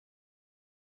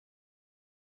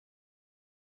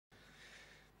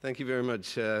Thank you very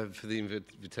much for the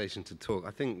invitation to talk.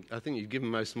 I think you've given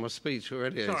most of my speech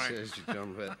already, as you,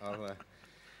 John.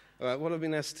 But what I've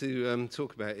been asked to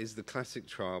talk about is the classic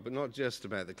trial, but not just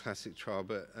about the classic trial,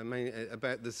 but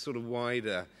about the sort of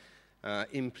wider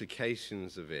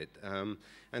implications of it,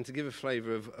 and to give a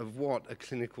flavour of what a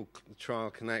clinical trial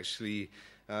can actually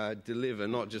deliver,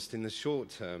 not just in the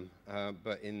short term,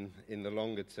 but in the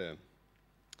longer term.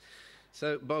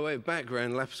 So, by way of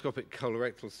background, laparoscopic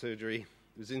colorectal surgery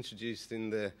was introduced in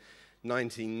the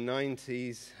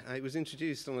 1990s. It was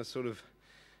introduced on a sort of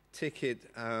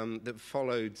ticket that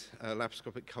followed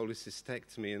laparoscopic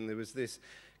cholecystectomy, and there was this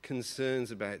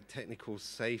concerns about technical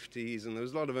safeties, and there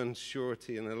was a lot of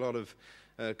unsurety and a lot of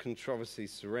controversy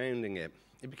surrounding it.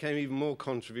 It became even more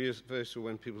controversial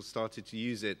when people started to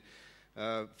use it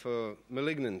for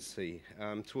malignancy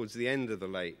towards the end of the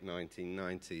late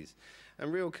 1990s.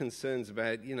 And real concerns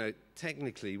about,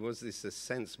 technically, was this a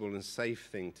sensible and safe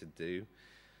thing to do?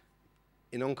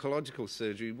 In oncological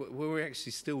surgery, were we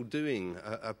actually still doing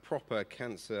a proper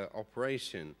cancer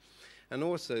operation? And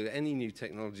also, any new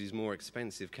technology is more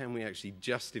expensive. Can we actually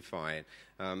justify it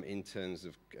in terms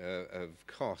of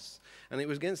costs? And it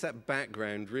was against that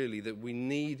background, really, that we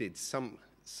needed some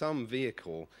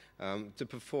vehicle to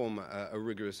perform a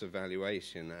rigorous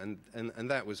evaluation,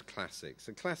 and that was CLASSIC.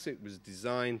 So CLASSIC was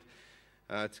designed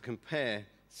to compare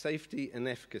safety and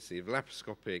efficacy of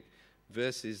laparoscopic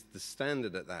versus the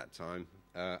standard at that time,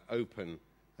 open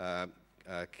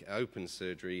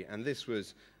surgery, and this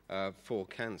was for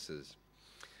cancers.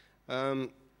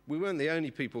 We weren't the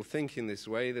only people thinking this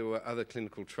way. There were other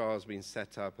clinical trials being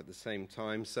set up at the same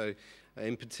time. So,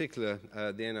 in particular,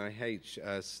 the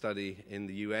NIH study in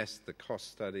the US, the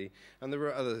COST study, and there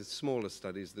were other smaller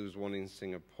studies. There was one in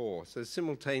Singapore. So,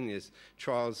 simultaneous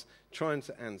trials trying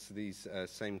to answer these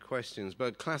same questions.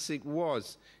 But CLASSIC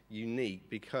was unique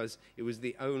because it was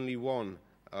the only one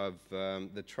of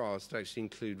the trials to actually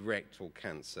include rectal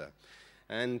cancer.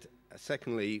 And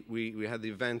secondly, we had the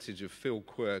advantage of field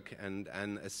work and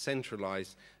a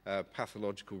centralized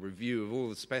pathological review of all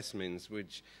the specimens,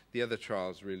 which the other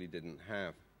trials really didn't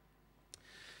have.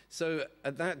 So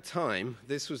at that time,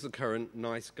 this was the current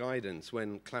NICE guidance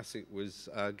when CLASSIC was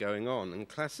going on. And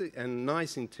CLASSIC and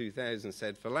NICE in 2000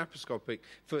 said for colorectal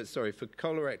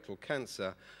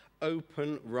cancer,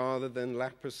 open rather than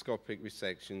laparoscopic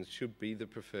resections should be the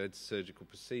preferred surgical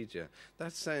procedure.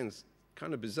 That sounds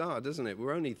kind of bizarre, doesn't it?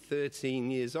 We're only 13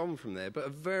 years on from there, but a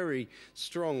very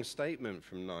strong statement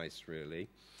from NICE, really.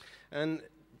 And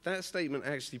that statement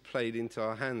actually played into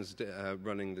our hands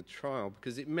running the trial,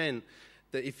 because it meant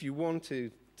that if you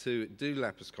wanted to do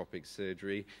laparoscopic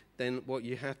surgery, then what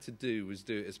you had to do was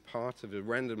do it as part of a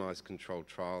randomized controlled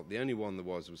trial. The only one there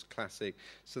was CLASSIC,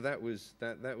 so that was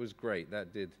great.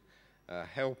 That did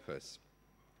help us.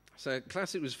 So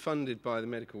CLASSIC was funded by the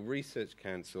Medical Research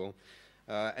Council,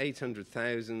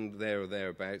 800,000 there or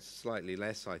thereabouts, slightly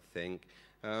less, I think,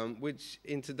 which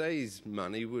in today's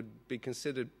money would be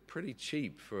considered pretty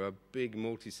cheap for a big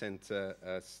multi-center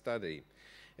study.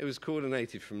 It was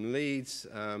coordinated from Leeds.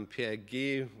 Pierre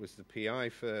Guy was the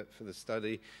PI for the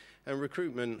study, and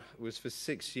recruitment was for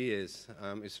 6 years.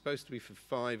 It was supposed to be for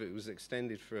 5. It was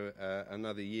extended for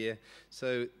another year.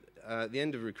 So the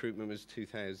end of recruitment was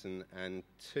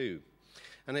 2002.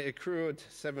 And it accrued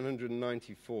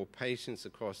 794 patients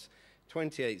across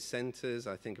 28 centres,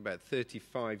 I think about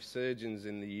 35 surgeons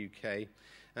in the UK.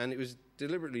 And it was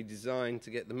deliberately designed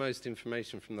to get the most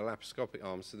information from the laparoscopic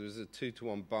arm, so there was a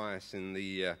 2-to-1 bias in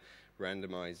the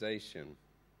randomisation.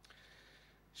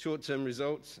 Short-term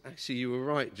results, actually you were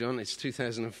right, John, it's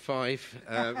 2005,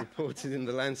 reported in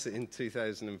The Lancet in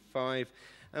 2005.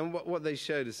 And what they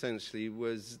showed essentially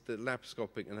was that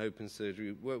laparoscopic and open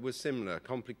surgery were similar.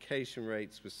 Complication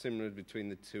rates were similar between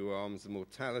the two arms. The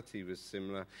mortality was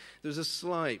similar. There was a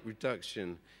slight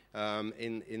reduction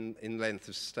in length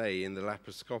of stay in the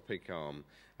laparoscopic arm.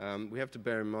 We have to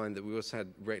bear in mind that we also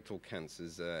had rectal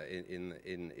cancers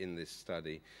in this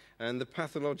study. And the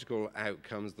pathological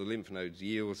outcomes, the lymph nodes,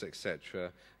 yields,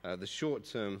 etc., the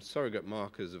short-term surrogate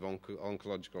markers of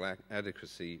oncological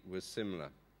adequacy were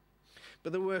similar.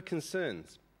 But there were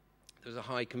concerns. There was a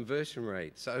high conversion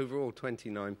rate, so overall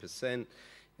 29%,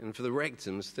 and for the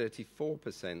rectums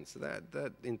 34%. So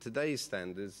that in today's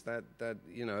standards, that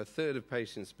a third of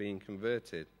patients being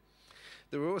converted.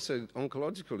 There were also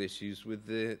oncological issues with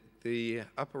the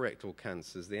upper rectal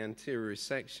cancers, the anterior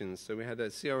resections. So we had a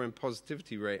CRM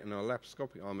positivity rate in our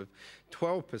laparoscopic arm of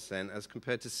 12% as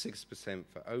compared to 6%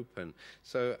 for open.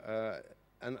 So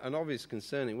an obvious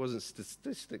concern. It wasn't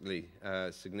statistically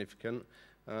significant,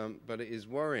 but it is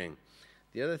worrying.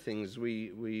 The other things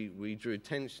we drew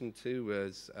attention to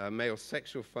was male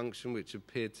sexual function, which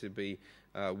appeared to be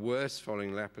worse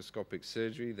following laparoscopic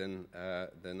surgery than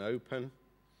open.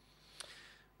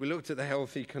 We looked at the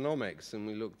health economics, and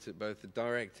we looked at both the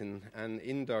direct and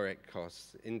indirect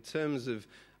costs. In terms of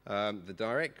the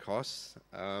direct costs,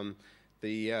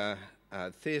 the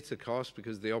theatre costs,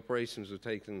 because the operations were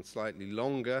taken slightly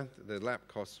longer, the lap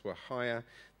costs were higher.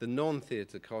 The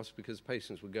non-theatre costs, because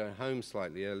patients were going home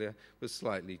slightly earlier, was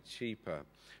slightly cheaper.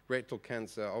 Rectal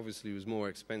cancer obviously was more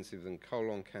expensive than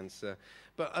colon cancer,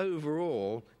 but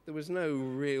overall there was no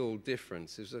real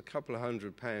difference. It was a couple of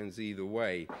 £100 either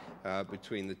way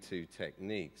between the two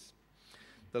techniques.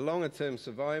 The longer-term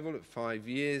survival at 5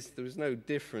 years, there was no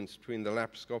difference between the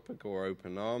laparoscopic or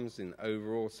open arms in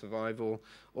overall survival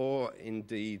or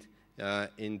indeed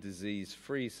in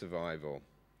disease-free survival.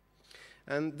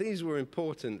 And these were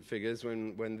important figures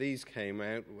when these came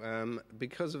out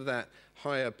because of that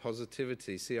higher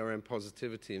positivity, CRM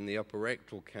positivity in the upper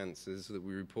rectal cancers that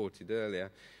we reported earlier.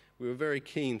 We were very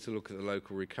keen to look at the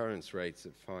local recurrence rates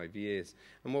at 5 years.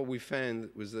 And what we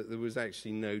found was that there was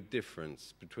actually no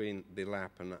difference between the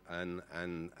lap and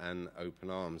open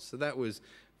arms. So that was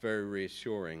very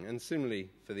reassuring. And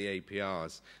similarly for the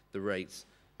APRs, the rates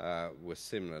were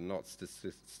similar, not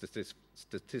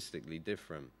statistically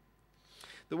different.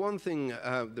 The one thing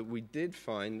that we did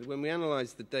find, when we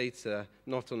analysed the data,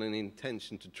 not on an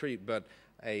intention to treat, but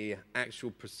an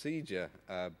actual procedure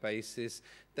basis,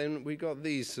 then we got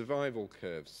these survival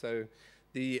curves. So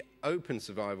the open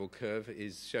survival curve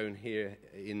is shown here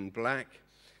in black,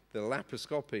 the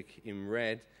laparoscopic in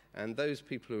red, and those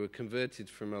people who are converted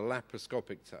from a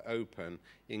laparoscopic to open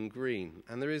in green.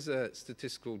 And there is a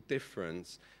statistical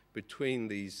difference between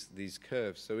these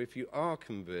curves. So if you are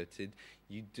converted,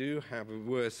 you do have a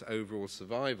worse overall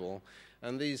survival,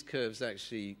 and these curves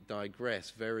actually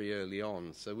digress very early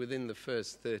on. So within the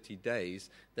first 30 days,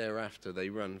 thereafter, they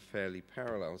run fairly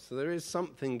parallel. So there is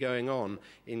something going on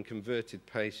in converted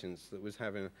patients that was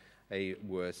having a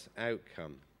worse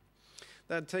outcome.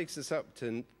 That takes us up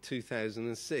to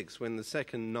 2006, when the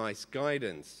second NICE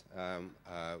guidance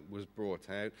was brought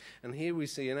out. And here we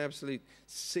see an absolute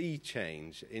sea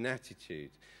change in attitude.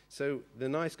 So the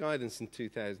NICE guidance in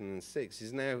 2006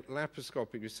 is now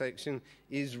laparoscopic resection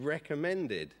is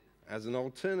recommended as an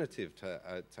alternative to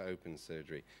open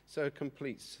surgery. So a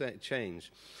complete change.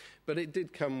 But it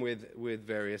did come with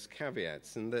various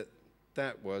caveats, and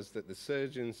that was that the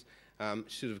surgeons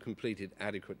should have completed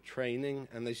adequate training,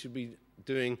 and they should be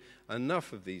doing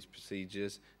enough of these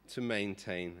procedures to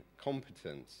maintain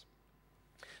competence.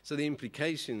 So the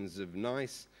implications of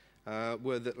NICE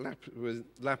were that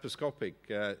laparoscopic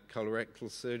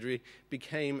colorectal surgery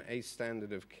became a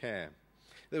standard of care.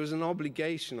 There was an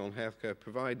obligation on healthcare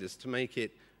providers to make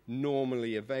it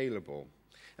normally available.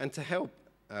 And to help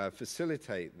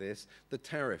facilitate this, the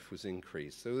tariff was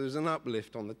increased. So there was an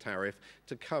uplift on the tariff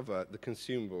to cover the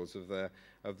consumables of the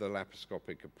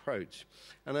laparoscopic approach.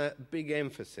 And a big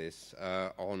emphasis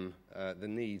on the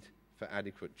need for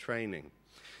adequate training.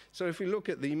 So if we look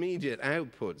at the immediate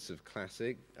outputs of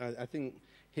Classic, I think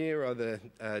here are the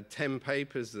 10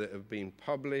 papers that have been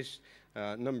published.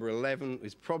 Number 11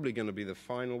 is probably going to be the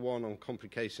final one on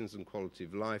complications and quality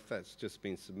of life. That's just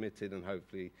been submitted and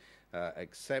hopefully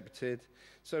accepted.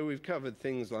 So we've covered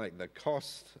things like the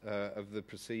cost of the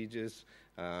procedures,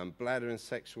 bladder and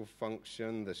sexual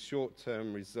function, the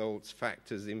short-term results,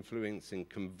 factors influencing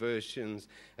conversions,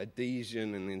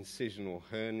 adhesion and incisional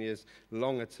hernias,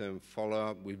 longer-term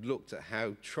follow-up. We've looked at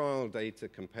how trial data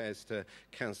compares to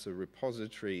cancer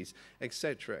repositories,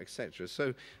 etc., etc.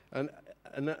 So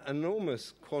an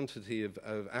enormous quantity of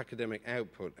academic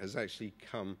output has actually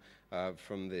come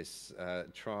from this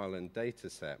trial and data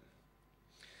set.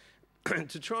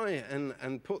 To try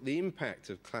and put the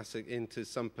impact of Classic into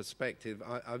some perspective,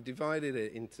 I've divided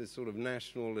it into sort of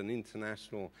national and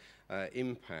international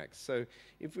impacts. So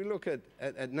if we look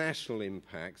at national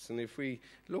impacts, and if we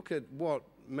look at what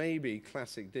maybe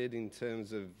Classic did in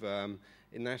terms of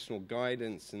national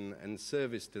guidance and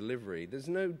service delivery, there's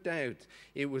no doubt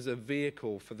it was a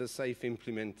vehicle for the safe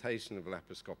implementation of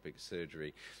laparoscopic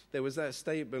surgery. There was that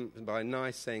statement by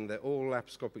NICE saying that all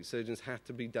laparoscopic surgeons had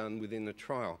to be done within a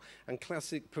trial, and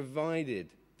Classic provided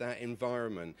that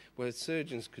environment where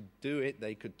surgeons could do it,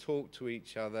 they could talk to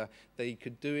each other, they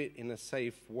could do it in a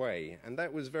safe way. And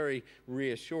that was very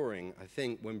reassuring, I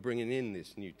think, when bringing in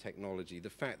this new technology,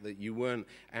 the fact that you weren't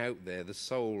out there, the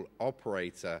sole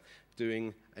operator,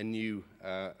 doing a new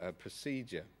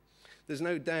procedure. There's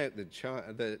no doubt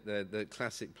that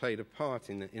Classic played a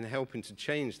part in helping to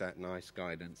change that NICE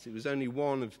guidance. It was only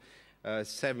one of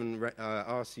 7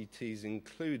 RCTs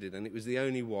included, and it was the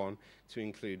only one to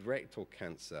include rectal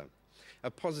cancer. A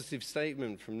positive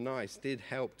statement from NICE did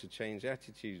help to change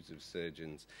attitudes of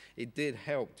surgeons. It did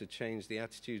help to change the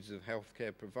attitudes of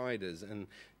healthcare providers and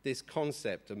this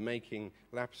concept of making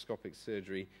laparoscopic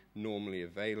surgery normally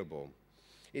available.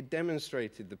 It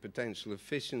demonstrated the potential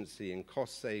efficiency and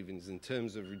cost savings in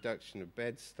terms of reduction of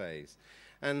bed stays.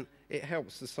 And it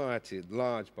helped society at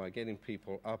large by getting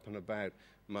people up and about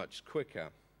much quicker.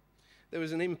 There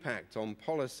was an impact on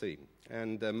policy,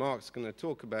 and Mark's going to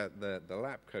talk about the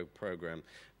LAPCO program.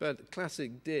 But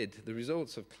the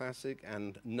results of CLASSIC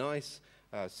and NICE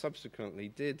subsequently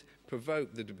did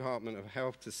provoke the Department of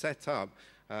Health to set up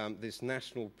this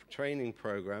national training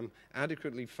program,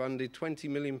 adequately funded, £20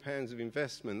 million of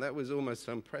investment. That was almost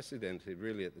unprecedented,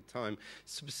 really, at the time,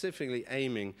 specifically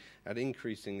aiming at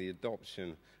increasing the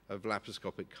adoption of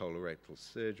laparoscopic colorectal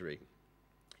surgery.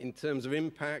 In terms of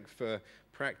impact for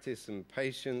practice and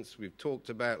patients, we've talked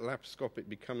about laparoscopic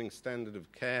becoming standard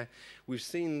of care. We've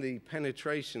seen the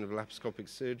penetration of laparoscopic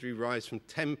surgery rise from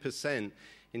 10%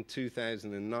 in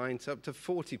 2009 to up to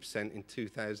 40% in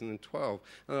 2012.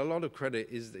 And a lot of credit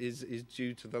is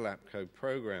due to the LAPCO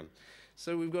program.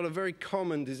 So we've got a very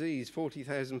common disease,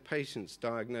 40,000 patients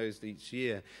diagnosed each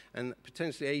year, and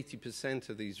potentially 80%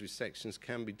 of these resections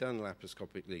can be done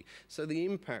laparoscopically. So the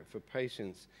impact for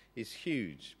patients is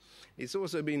huge. It's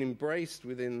also been embraced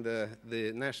within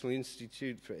the National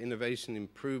Institute for Innovation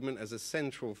Improvement as a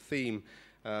central theme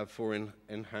for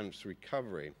enhanced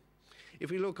recovery. If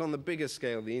we look on the bigger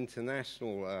scale, the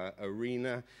international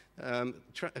arena,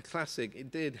 CLASSIC,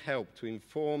 it did help to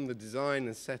inform the design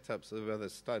and setups of other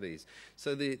studies.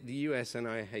 So the US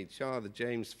NIHR, the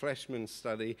James Fleshman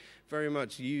study, very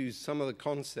much used some of the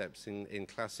concepts in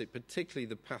CLASSIC, particularly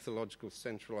the pathological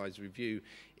centralized review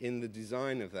in the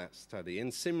design of that study.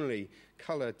 And similarly,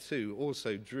 Color 2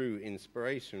 also drew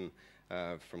inspiration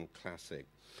from CLASSIC.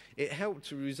 It helped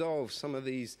to resolve some of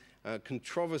these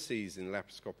controversies in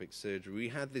laparoscopic surgery. We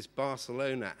had this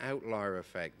Barcelona outlier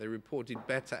effect. They reported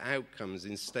better outcomes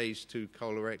in stage 2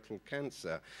 colorectal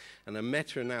cancer, and a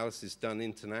meta-analysis done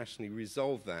internationally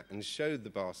resolved that and showed the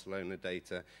Barcelona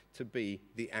data to be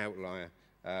the outlier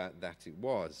that it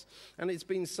was. And it's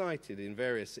been cited in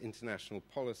various international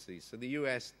policies. So the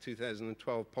US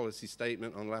 2012 policy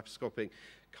statement on laparoscopic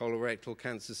colorectal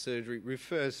cancer surgery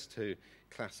refers to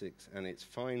CLASSIC and its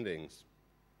findings.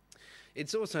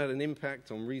 It's also had an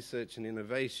impact on research and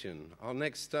innovation. Our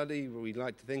next study we'd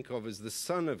like to think of as the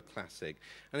son of CLASSIC,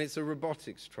 and it's a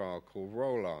robotics trial called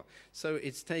ROLAR. So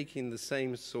it's taking the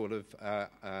same sort of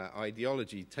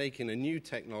ideology, taking a new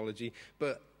technology,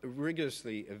 but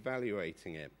rigorously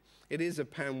evaluating it. It is a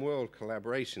pan-world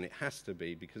collaboration. It has to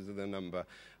be because of the number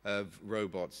of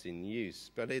robots in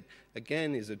use. But it,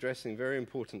 again, is addressing very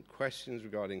important questions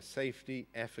regarding safety,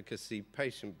 efficacy,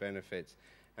 patient benefits,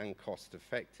 and cost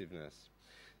effectiveness.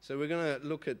 So we're going to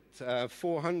look at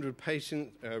 400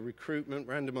 patient recruitment,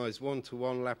 randomized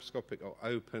 1-to-1, laparoscopic or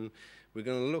open. We're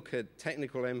going to look at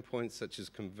technical endpoints such as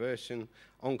conversion,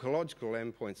 oncological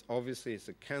endpoints, obviously it's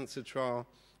a cancer trial,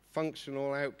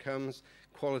 functional outcomes,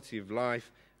 quality of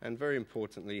life, and very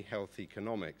importantly, health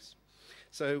economics.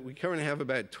 So we currently have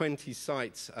about 20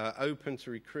 sites open to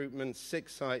recruitment,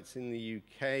 6 sites in the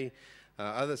UK,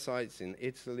 other sites in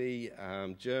Italy,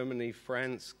 Germany,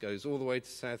 France, goes all the way to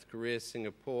South Korea,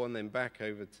 Singapore, and then back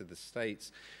over to the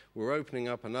States. We're opening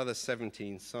up another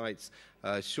 17 sites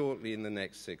shortly in the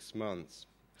next 6 months.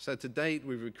 So to date,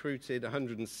 we've recruited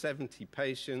 170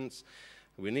 patients.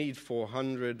 We need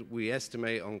 400. We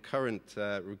estimate on current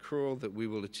accrual that we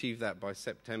will achieve that by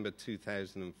September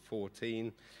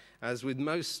 2014. As with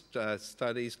most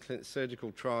studies,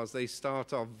 surgical trials, they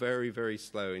start off very, very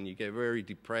slow, and you get very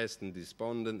depressed and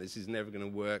despondent. This is never going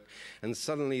to work. And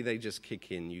suddenly they just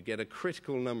kick in. You get a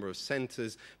critical number of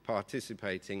centers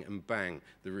participating, and bang,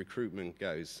 the recruitment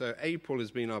goes. So April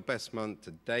has been our best month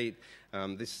to date.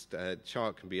 This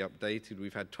chart can be updated.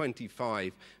 We've had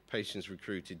 25 patients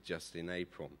recruited just in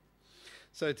April.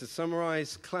 So to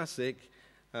summarize, CLASSIC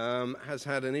has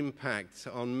had an impact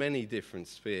on many different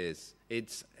spheres.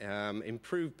 It's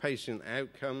improved patient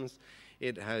outcomes,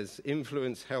 it has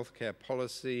influenced healthcare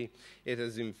policy, it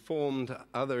has informed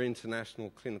other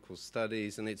international clinical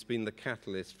studies, and it's been the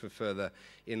catalyst for further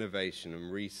innovation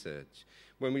and research.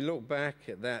 When we look back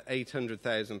at that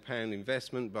 £800,000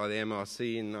 investment by the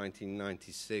MRC in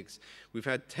 1996, we've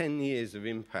had 10 years of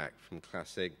impact from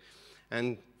CLASSIC,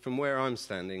 and from where I'm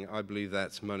standing, I believe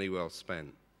that's money well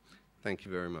spent. Thank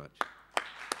you very much.